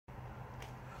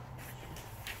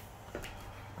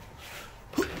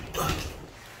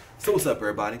So what's up,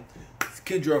 everybody? It's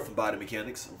Kendra from Body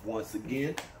Mechanics once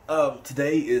again.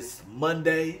 Today is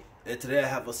Monday, and today I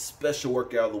have a special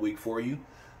workout of the week for you.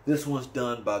 This one's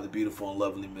done by the beautiful and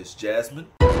lovely Miss Jasmine.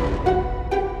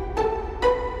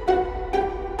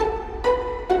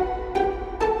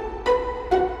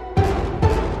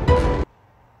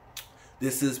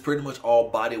 This is pretty much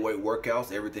all body weight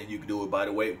workouts, everything you can do with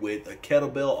body weight with a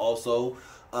kettlebell also,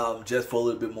 just for a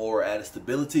little bit more added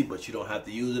stability, but you don't have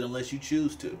to use it unless you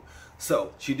choose to.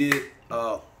 So she did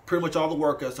pretty much all the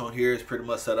workouts on here is pretty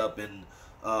much set up in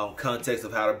context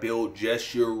of how to build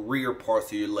just your rear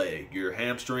parts of your leg, your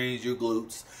hamstrings, your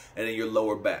glutes, and then your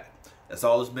lower back. That's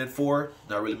all it's meant for.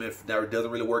 Not really meant for, now it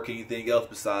doesn't really work anything else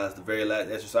besides the very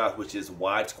last exercise, which is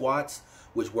wide squats,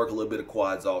 which work a little bit of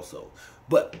quads also.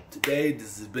 But today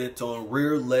this is bent on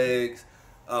rear leg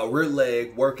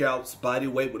workouts, body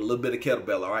weight with a little bit of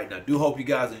kettlebell. All right, now I do hope you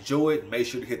guys enjoy it. Make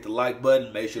sure to hit the like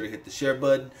button, make sure to hit the share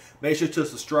button, make sure to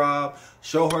subscribe,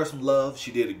 show her some love.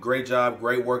 She did a great job,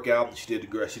 great workout, and she did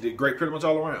great pretty much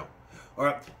all around. All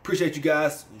right, appreciate you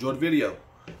guys. Enjoy the video.